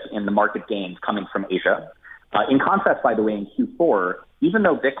leadership in the market gains coming from Asia. In contrast, by the way, in Q4, even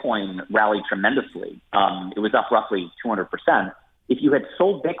though Bitcoin rallied tremendously, it was up roughly 200%. If you had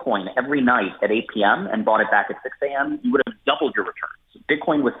sold Bitcoin every night at 8 p.m. and bought it back at 6 a.m., you would have doubled your returns.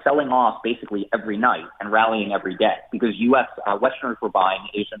 Bitcoin was selling off basically every night and rallying every day because U.S. Westerners were buying,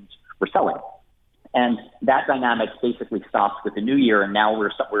 Asians were selling. And that dynamic basically stopped with the new year, and now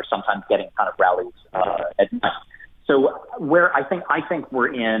we're sometimes getting kind of rallies at night. So where I think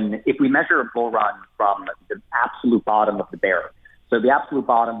we're in, if we measure a bull run from the absolute bottom of the bear, so the absolute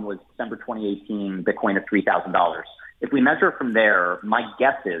bottom was December 2018, Bitcoin at $3,000. If we measure from there, my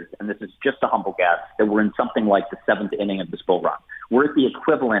guess is, and this is just a humble guess, that we're in something like the seventh inning of this bull run. We're at the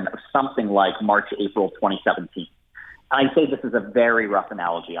equivalent of something like March, April 2017. And I say this is a very rough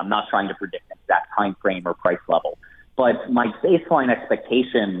analogy. I'm not trying to predict an exact time frame or price level. But my baseline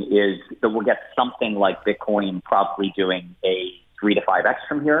expectation is that we'll get something like Bitcoin probably doing a 3 to 5x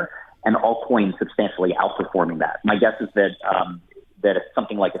from here, and altcoins substantially outperforming that. My guess is that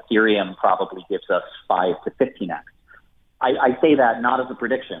something like Ethereum probably gives us 5 to 15x. I say that not as a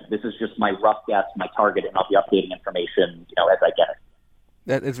prediction. This is just my rough guess, my target, and I'll be updating information, as I get it.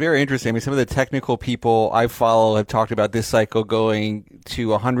 It's very interesting. I mean, some of the technical people I follow have talked about this cycle going to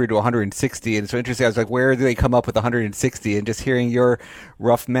 100 to 160. And it's so interesting. I was like, where do they come up with 160? And just hearing your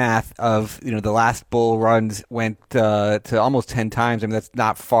rough math of, the last bull runs went to almost 10 times. I mean, that's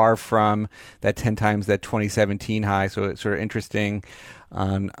not far from that 10 times that 2017 high. So it's sort of interesting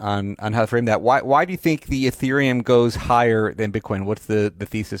on how to frame that. Why do you think the Ethereum goes higher than Bitcoin? What's the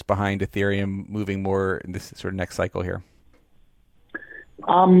thesis behind Ethereum moving more in this sort of next cycle here?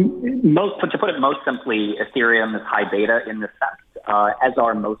 To put it most simply, Ethereum is high beta in this sense, as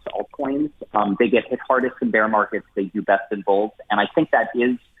are most altcoins. They get hit hardest in bear markets. They do best in bulls. And I think that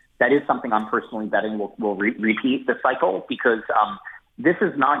is something I'm personally betting will repeat this cycle because this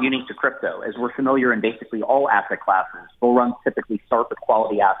is not unique to crypto. As we're familiar in basically all asset classes, bull runs typically start with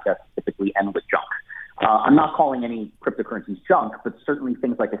quality assets, typically end with junk. I'm not calling any cryptocurrencies junk, but certainly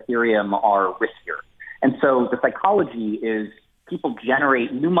things like Ethereum are riskier. And so the psychology is people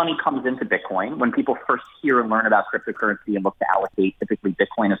generate, new money comes into Bitcoin. When people first hear and learn about cryptocurrency and look to allocate, typically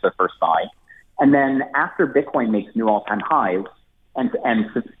Bitcoin is their first buy. And then after Bitcoin makes new all-time highs and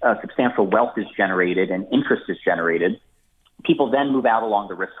substantial wealth is generated and interest is generated, people then move out along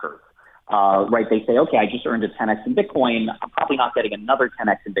the risk curve. Right? They say, okay, I just earned a 10x in Bitcoin. I'm probably not getting another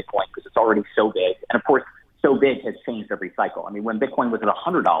 10x in Bitcoin because it's already so big. And of course, so big has changed every cycle. I mean, when Bitcoin was at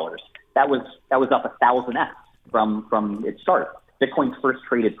 $100, that was up 1,000x from its start. Bitcoin's first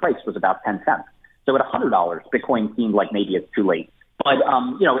traded price was about 10 cents. So at $100, Bitcoin seemed like maybe it's too late. But,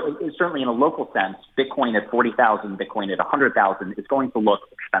 it's certainly in a local sense, Bitcoin at 40,000, Bitcoin at 100,000 is going to look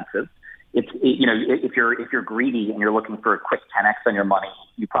expensive. If you're greedy and you're looking for a quick 10x on your money,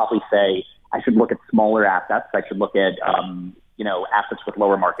 you probably say, I should look at smaller assets. I should look at, assets with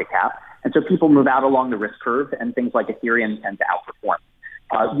lower market cap. And so people move out along the risk curve and things like Ethereum tend to outperform.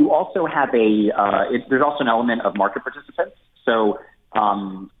 You also have there's also an element of market participants. So,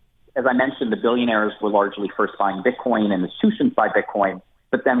 as I mentioned, the billionaires were largely first buying Bitcoin and institutions buy Bitcoin.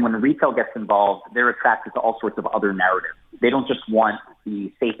 But then when the retail gets involved, they're attracted to all sorts of other narratives. They don't just want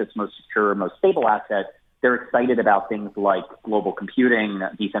the safest, most secure, most stable asset. They're excited about things like global computing,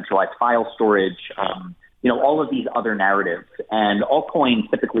 decentralized file storage, all of these other narratives. And altcoins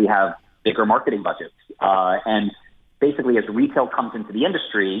typically have bigger marketing budgets. And basically, as retail comes into the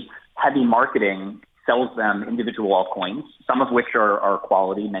industry, heavy marketing sells them individual altcoins, some of which are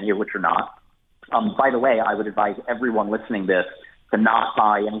quality, many of which are not. By the way, I would advise everyone listening to this to not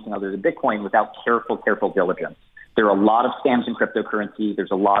buy anything other than Bitcoin without careful diligence. There are a lot of scams in cryptocurrency.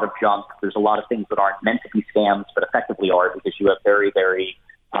 There's a lot of junk. There's a lot of things that aren't meant to be scams, but effectively are because you have very, very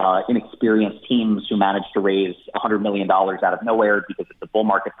inexperienced teams who manage to raise $100 million out of nowhere because it's a bull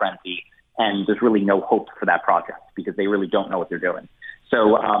market frenzy. And there's really no hope for that project because they really don't know what they're doing.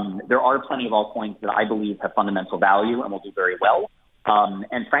 So there are plenty of altcoins that I believe have fundamental value and will do very well.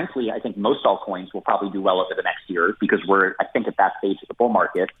 And frankly, I think most altcoins will probably do well over the next year because we're, I think, at that stage of the bull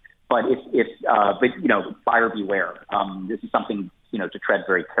market. But buyer beware. This is something, to tread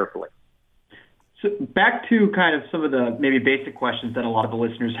very carefully. So back to kind of some of the maybe basic questions that a lot of the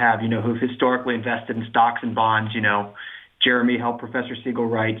listeners have, who've historically invested in stocks and bonds. Jeremy helped Professor Siegel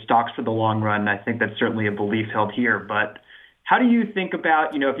write Stocks for the Long Run. I think that's certainly a belief held here. But how do you think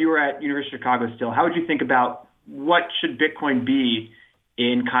about, if you were at University of Chicago still, how would you think about what should Bitcoin be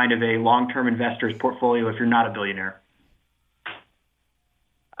in kind of a long-term investor's portfolio if you're not a billionaire?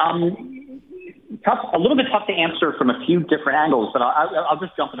 A little bit tough to answer from a few different angles, but I'll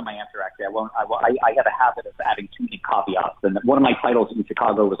just jump into my answer. Actually, I have a habit of adding too many caveats, and one of my titles in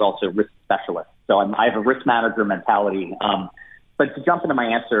Chicago was also risk specialist. So I have a risk manager mentality. But to jump into my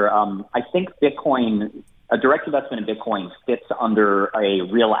answer, I think Bitcoin, a direct investment in Bitcoin, fits under a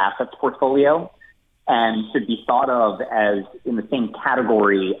real assets portfolio and should be thought of as in the same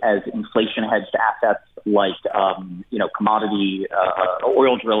category as inflation hedged assets like, commodity,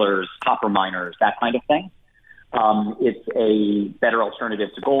 oil drillers, copper miners, that kind of thing. It's a better alternative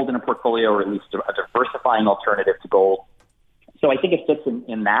to gold in a portfolio, or at least a diversifying alternative to gold. So I think it fits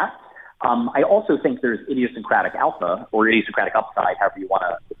in that. I also think there's idiosyncratic alpha or idiosyncratic upside,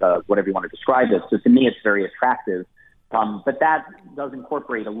 whatever you want to describe it. So to me, it's very attractive. But that does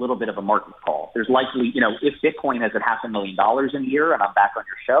incorporate a little bit of a market call. There's likely, if Bitcoin is at $500,000 in a year and I'm back on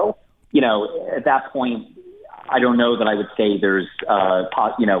your show, at that point, I don't know that I would say there's,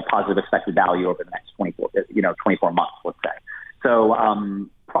 positive expected value over the next 24 months, let's say. So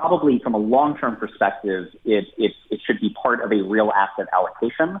probably from a long-term perspective, it should be part of a real asset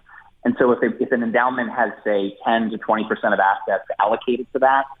allocation. And so if an endowment has, say, 10 to 20% of assets allocated to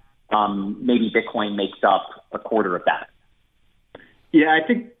that, maybe Bitcoin makes up a quarter of that. Yeah, I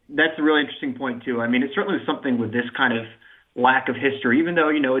think that's a really interesting point, too. I mean, it's certainly something with this kind of lack of history, even though,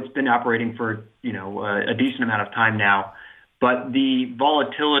 it's been operating for, a decent amount of time now. But the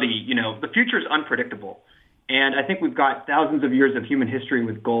volatility, the future is unpredictable. And I think we've got thousands of years of human history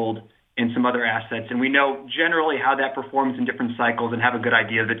with gold and some other assets. And we know generally how that performs in different cycles and have a good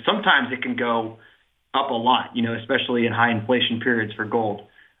idea that sometimes it can go up a lot, especially in high inflation periods for gold.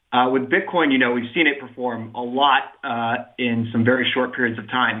 With Bitcoin, we've seen it perform a lot in some very short periods of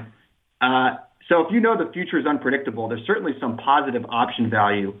time. So if the future is unpredictable, there's certainly some positive option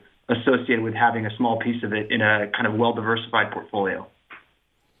value associated with having a small piece of it in a kind of well-diversified portfolio.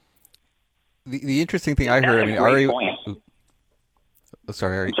 The interesting thing I heard, Ari,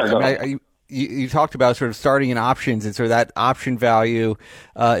 you talked about sort of starting in options, and sort of that option value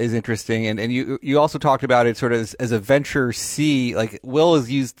is interesting. And you also talked about it sort of as a venture C, like Will is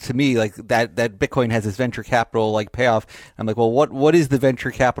used to me like that Bitcoin has this venture capital like payoff. I'm like, well, what is the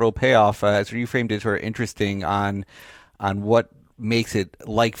venture capital payoff? So you framed it sort of interesting on what makes it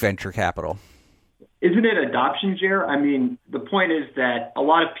like venture capital. Isn't it adoption, Jer? I mean, the point is that a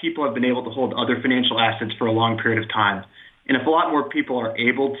lot of people have been able to hold other financial assets for a long period of time. And if a lot more people are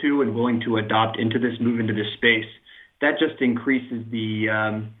able to and willing to move into this space, that just increases the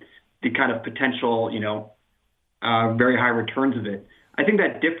kind of potential, very high returns of it. I think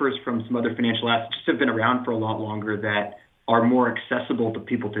that differs from some other financial assets that have been around for a lot longer that are more accessible to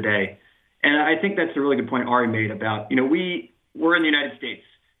people today. And I think that's a really good point Ari made about, we're in the United States.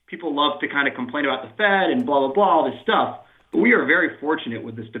 People love to kind of complain about the Fed and blah, blah, blah, all this stuff. But we are very fortunate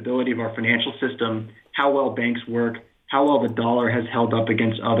with the stability of our financial system, how well banks work, how well the dollar has held up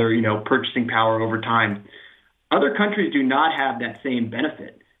against other, purchasing power over time. Other countries do not have that same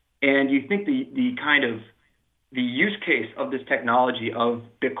benefit. And you think the kind of the use case of this technology of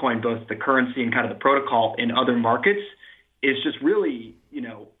Bitcoin, both the currency and kind of the protocol in other markets, is just really,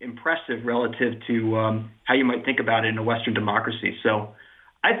 impressive relative to how you might think about it in a Western democracy. So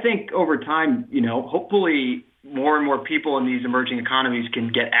I think over time, hopefully more and more people in these emerging economies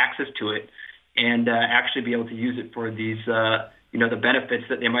can get access to it and actually be able to use it for these, the benefits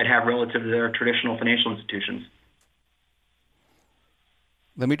that they might have relative to their traditional financial institutions.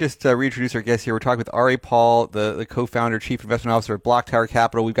 Let me just reintroduce our guest here. We're talking with Ari Paul, the co-founder, chief investment officer of Block Tower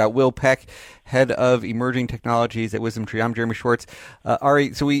Capital. We've got Will Peck, head of emerging technologies at WisdomTree. I'm Jeremy Schwartz.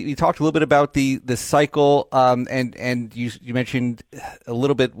 Ari, so we talked a little bit about the cycle, and you mentioned a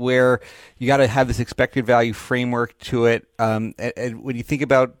little bit where you got to have this expected value framework to it. And when you think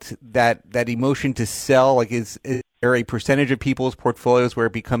about that emotion to sell, like is there a percentage of people's portfolios where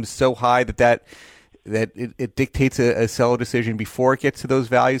it becomes so high that it dictates a seller decision before it gets to those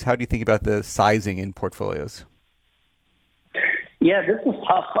values? How do you think about the sizing in portfolios? Yeah, this is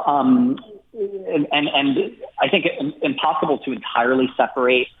tough. And I think it's impossible to entirely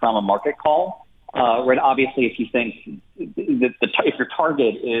separate from a market call. Right? Obviously, if you think if your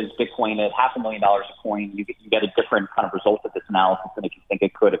target is Bitcoin at $500,000 a coin, you get a different kind of result of this analysis than if you think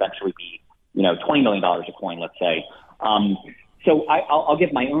it could eventually be, $20 million a coin, let's say. So I'll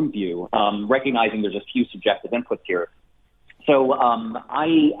give my own view, recognizing there's a few subjective inputs here. So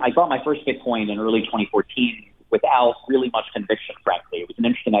I bought my first Bitcoin in early 2014 without really much conviction, frankly. It was an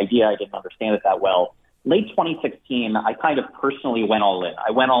interesting idea. I didn't understand it that well. Late 2016, I kind of personally went all in.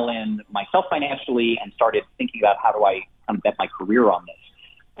 I went all in myself financially and started thinking about how do I kind of bet my career on this.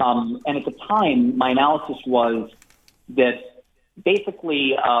 And at the time, my analysis was that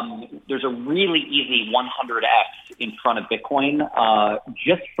basically there's a really easy 100x in front of Bitcoin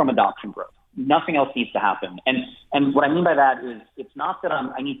just from adoption growth. Nothing else needs to happen. And what I mean by that is it's not that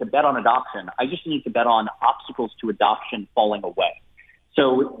I need to bet on adoption. I just need to bet on obstacles to adoption falling away.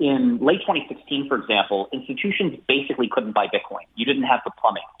 So in late 2016, for example, institutions basically couldn't buy Bitcoin. You didn't have the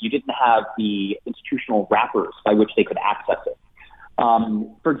plumbing. You didn't have the institutional wrappers by which they could access it.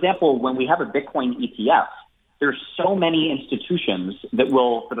 For example, when we have a Bitcoin ETF, there's so many institutions that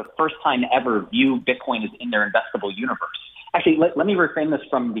will, for the first time ever, view Bitcoin as in their investable universe. Actually, let me reframe this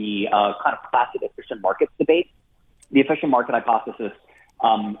from the kind of classic efficient markets debate. The efficient market hypothesis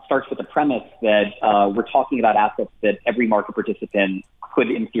starts with the premise that we're talking about assets that every market participant could,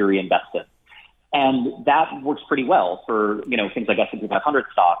 in theory, invest in. And that works pretty well for, things like S&P 500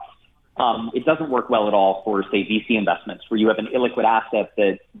 stocks. It doesn't work well at all for, say, VC investments, where you have an illiquid asset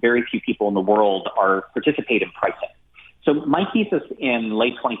that very few people in the world are participating in pricing. So my thesis in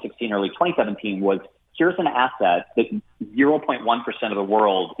late 2016, early 2017 was, here's an asset that 0.1% of the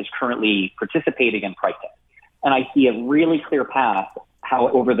world is currently participating in pricing. And I see a really clear path how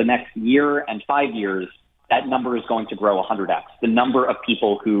over the next year and 5 years, that number is going to grow 100x. The number of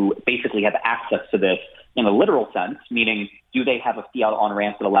people who basically have access to this in a literal sense, meaning do they have a fiat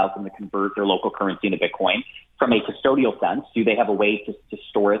on-ramp that allows them to convert their local currency into Bitcoin? From a custodial sense, do they have a way to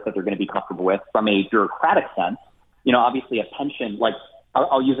store it that they're going to be comfortable with? From a bureaucratic sense, obviously a pension, like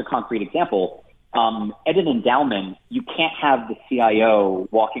I'll use a concrete example. At an endowment, you can't have the CIO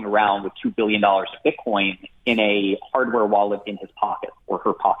walking around with $2 billion of Bitcoin in a hardware wallet in his pocket or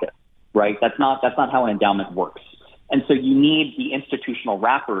her pocket, right? That's not how an endowment works. And so you need the institutional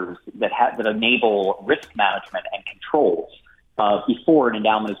wrappers that enable risk management and controls before an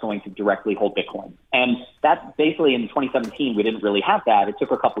endowment is going to directly hold Bitcoin. And that basically in 2017, we didn't really have that. It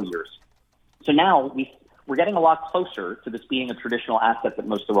took a couple years. So now we're getting a lot closer to this being a traditional asset that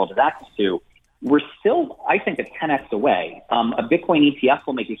most of the world has access to. We're still, I think, a 10x away. A Bitcoin ETF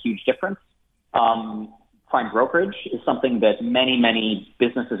will make a huge difference. Prime brokerage is something that many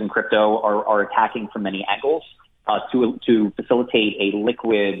businesses in crypto are attacking from many angles to facilitate a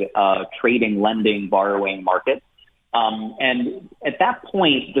liquid trading, lending, borrowing market. And at that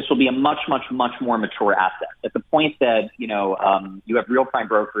point, this will be a much more mature asset. At the point that, you have real prime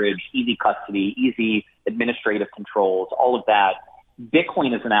brokerage, easy custody, easy administrative controls, all of that,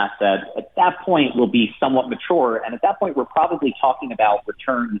 Bitcoin as an asset at that point will be somewhat mature. And at that point, we're probably talking about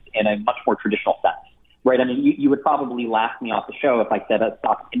returns in a much more traditional sense, right? I mean, you would probably laugh me off the show if I said a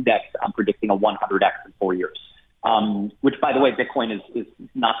stock index, I'm predicting a 100x in 4 years, which, by the way, Bitcoin is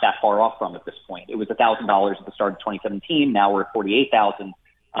not that far off from at this point. It was $1,000 at the start of 2017. Now we're at 48,000.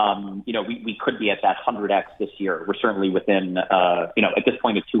 We could be at that 100x this year. We're certainly within, at this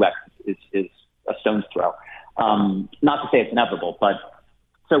point, a 2x is a stone's throw. Not to say it's inevitable, but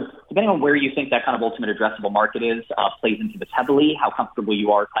so depending on where you think that kind of ultimate addressable market is, plays into this heavily, how comfortable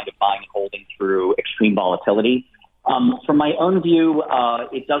you are kind of buying and holding through extreme volatility. From my own view,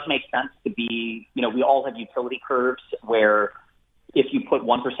 it does make sense to be, we all have utility curves where if you put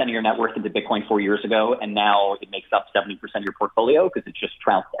 1% of your net worth into Bitcoin 4 years ago, and now it makes up 70% of your portfolio because it just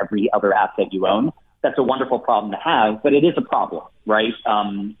trounced every other asset you own, that's a wonderful problem to have, but it is a problem, right?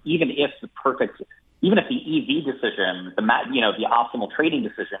 Even if the EV decision, the optimal trading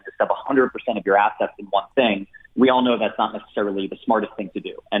decision is to have 100% of your assets in one thing, we all know that's not necessarily the smartest thing to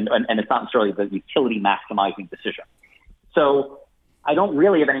do. And it's not necessarily the utility maximizing decision. So I don't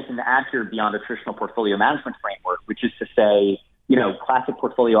really have anything to add here beyond a traditional portfolio management framework, which is to say, classic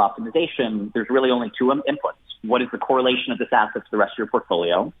portfolio optimization, there's really only two inputs. What is the correlation of this asset to the rest of your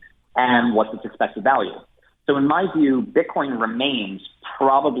portfolio? And what's its expected value? So in my view, Bitcoin remains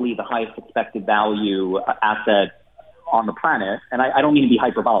probably the highest expected value asset on the planet. And I don't mean to be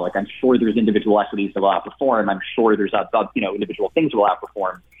hyperbolic. I'm sure there's individual equities that will outperform. I'm sure there's individual things that will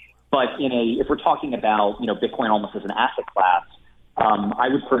outperform. But if we're talking about Bitcoin almost as an asset class, I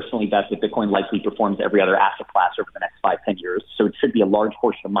would personally bet that Bitcoin likely performs every other asset class over the next 5-10 years. So it should be a large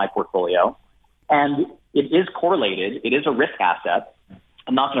portion of my portfolio. And it is correlated. It is a risk asset.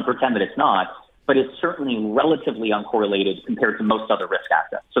 I'm not going to pretend that it's not, but it's certainly relatively uncorrelated compared to most other risk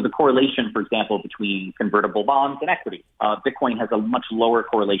assets. So the correlation, for example, between convertible bonds and equity, Bitcoin has a much lower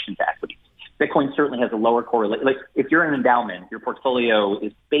correlation to equities. Bitcoin certainly has a lower correlation. Like if you're an endowment, your portfolio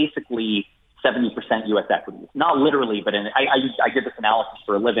is basically 70% U.S. equities. Not literally, but I did this analysis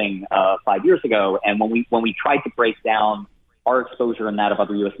for a living 5 years ago, and when we tried to break down our exposure and that of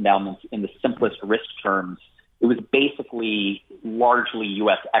other U.S. endowments in the simplest risk terms, it was basically largely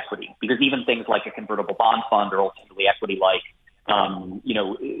U.S. equity, because even things like a convertible bond fund are ultimately equity-like.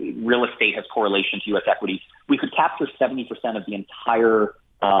 Real estate has correlation to U.S. equities. We could capture 70% of the entire,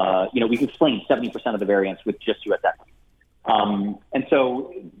 we could explain 70% of the variance with just U.S. equity. And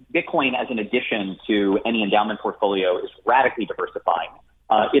so Bitcoin, as an addition to any endowment portfolio, is radically diversifying.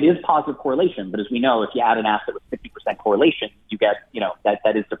 It is positive correlation, but as we know, if you add an asset with 50% correlation, you get,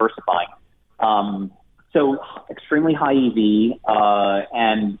 that is diversifying. So extremely high EV,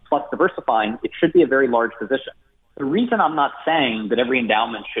 and plus diversifying, it should be a very large position. The reason I'm not saying that every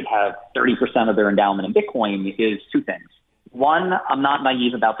endowment should have 30% of their endowment in Bitcoin is two things. One, I'm not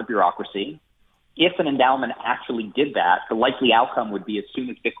naive about the bureaucracy. If an endowment actually did that, the likely outcome would be as soon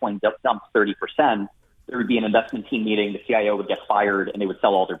as Bitcoin dumps 30%, there would be an investment team meeting, the CIO would get fired, and they would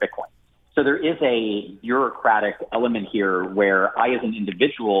sell all their Bitcoin. So there is a bureaucratic element here where I, as an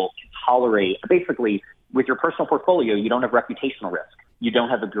individual, can tolerate, basically, with your personal portfolio, you don't have reputational risk. You don't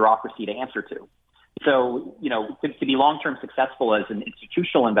have a bureaucracy to answer to. So, to be long-term successful as an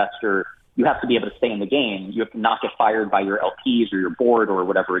institutional investor, you have to be able to stay in the game. You have to not get fired by your LPs or your board or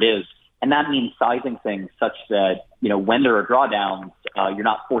whatever it is. And that means sizing things such that, when there are drawdowns, you're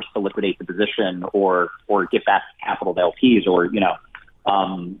not forced to liquidate the position or give back capital to LPs or,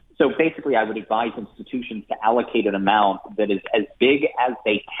 So basically, I would advise institutions to allocate an amount that is as big as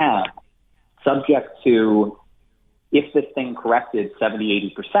they can, subject to, if this thing corrected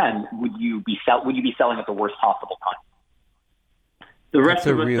 70-80%, would you be selling at the worst possible time? The rest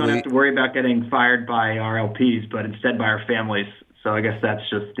of us don't have to worry about getting fired by our LPs, but instead by our families. So I guess that's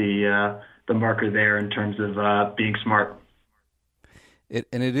just the marker there in terms of being smart. It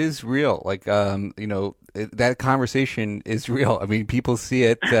is real. Like, that conversation is real. I mean, people see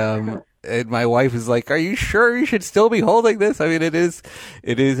it. And my wife is like, "Are you sure you should still be holding this?" I mean, it is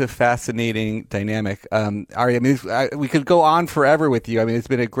a fascinating dynamic. Ari, I mean, we could go on forever with you. I mean, it's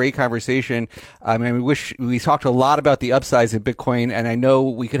been a great conversation. I mean, we talked a lot about the upsides of Bitcoin, and I know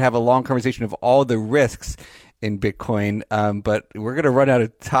we could have a long conversation of all the risks in Bitcoin, but we're going to run out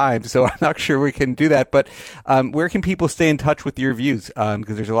of time, so I'm not sure we can do that. But where can people stay in touch with your views?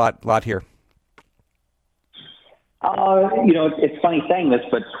 Because there's a lot here. It's funny saying this,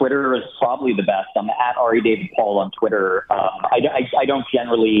 but Twitter is probably the best. I'm at Ari David Paul on Twitter. I don't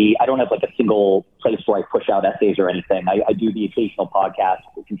have like a single place where I push out essays or anything. I do the occasional podcast,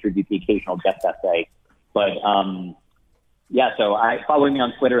 contribute the occasional guest essay, but so follow me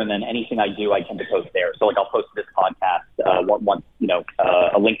on Twitter, and then anything I do, I tend to post there. So I'll post this podcast, a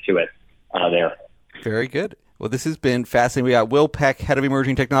link to it there. Very good. Well, this has been fascinating. We got Will Peck, Head of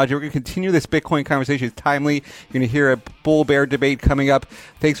Emerging Technology. We're going to continue this Bitcoin conversation. It's timely. You're going to hear a bull-bear debate coming up.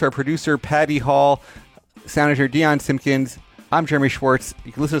 Thanks to our producer, Patty Hall, sound engineer, Dion Simpkins. I'm Jeremy Schwartz.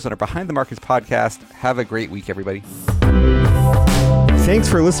 You can listen to us on our Behind the Markets podcast. Have a great week, everybody. Thanks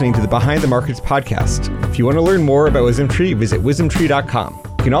for listening to the Behind the Markets podcast. If you want to learn more about WisdomTree, visit wisdomtree.com.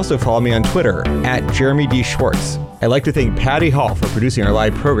 You can also follow me on Twitter at Jeremy D. Schwartz. I'd like to thank Patty Hall for producing our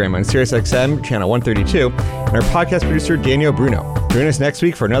live program on SiriusXM Channel 132 and our podcast producer, Daniel Bruno. Join us next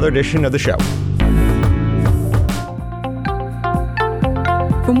week for another edition of the show.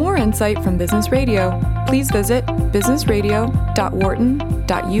 For more insight from Business Radio, please visit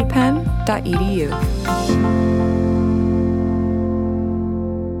businessradio.wharton.upenn.edu.